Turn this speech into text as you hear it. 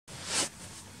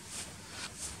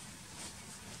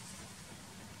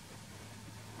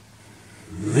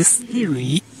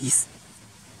Mysteries.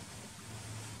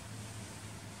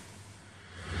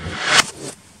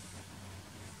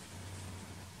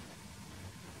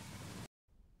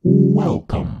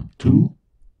 Welcome to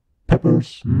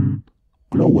Peppers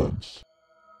Glowworms.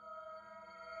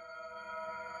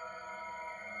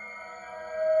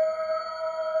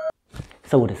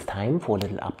 So it is time for a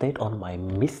little update on my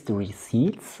mystery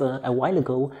seeds. A while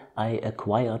ago I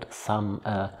acquired some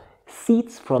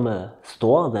seeds from a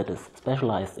store that is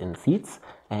specialized in seeds,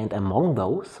 and among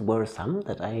those were some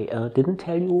that I didn't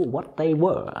tell you what they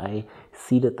were. I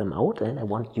seeded them out and I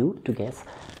want you to guess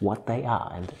what they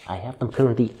are, and I have them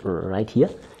currently right here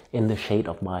in the shade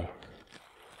of my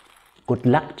good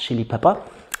luck chili pepper.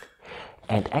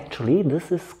 And actually this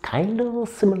is kind of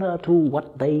similar to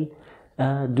what they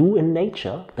do in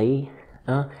nature. They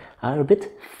are a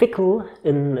bit fickle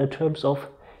in terms of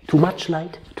too much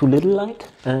light, too little light.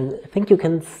 And I think you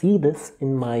can see this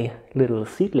in my little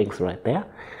seedlings right there.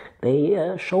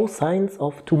 They show signs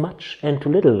of too much and too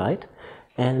little light.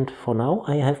 And for now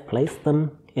I have placed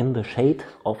them in the shade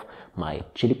of my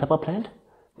chili pepper plant,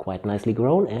 quite nicely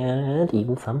grown, and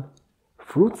even some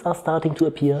fruits are starting to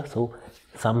appear. So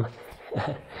some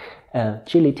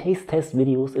chili taste test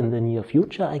videos in the near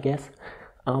future, I guess.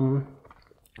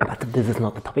 But this is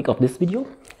not the topic of this video.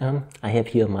 I have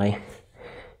here my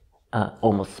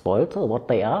almost spoiled what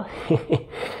they are.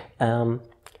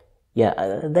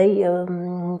 They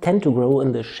tend to grow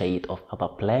in the shade of other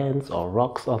plants or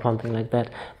rocks or something like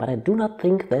that, but I do not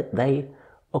think that they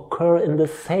occur in the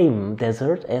same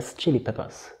desert as chili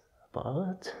peppers.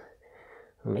 But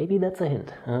maybe that's a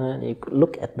hint. You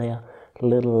look at their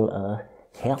little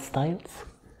hairstyles,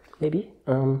 maybe.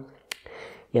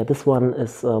 Yeah, this one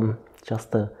is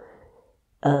just a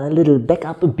little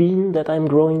backup bean that I'm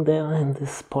growing there in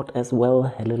this pot as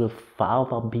well, a little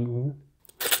fava bean.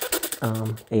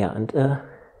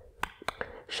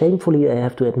 Shamefully I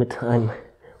have to admit I'm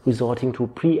resorting to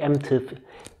preemptive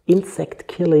insect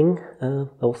killing,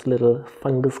 those little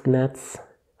fungus gnats,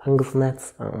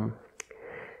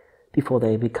 before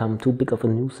they become too big of a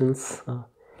nuisance.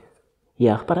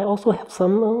 Yeah, but I also have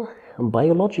some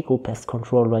biological pest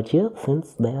control right here,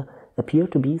 since there appear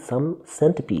to be some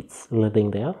centipedes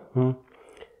living there.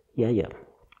 Yeah.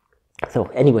 So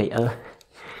anyway,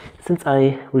 since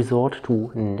I resort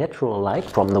to natural light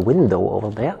from the window over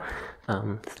there,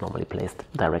 it's normally placed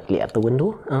directly at the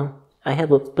window, I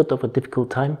have a bit of a difficult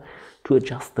time to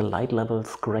adjust the light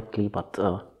levels correctly, but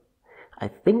I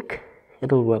think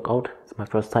it'll work out. It's my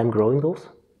first time growing those.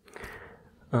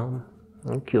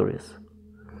 I'm curious.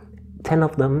 10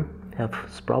 of them have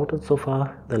sprouted so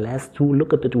far. The last 2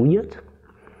 look a bit weird.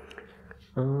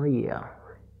 Yeah.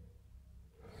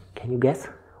 Can you guess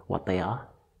what they are?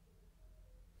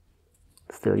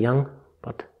 Still young,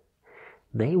 but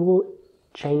they will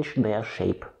change their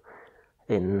shape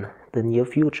in the near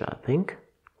future, I think,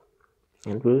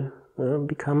 and will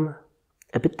become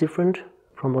a bit different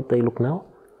from what they look now.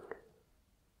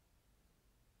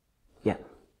 Yeah.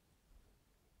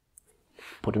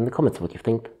 Put in the comments what you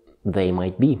think they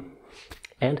might be.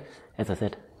 And as I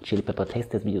said, chili pepper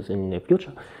taste test videos in the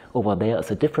future. Over there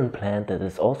is a different plant that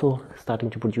is also starting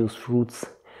to produce fruits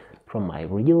from my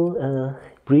real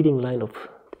breeding line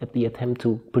at the attempt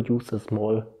to produce a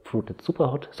small fruited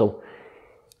superhot. So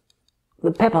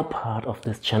the pepper part of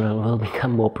this channel will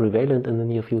become more prevalent in the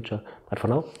near future. But for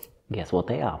now, guess what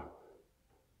they are?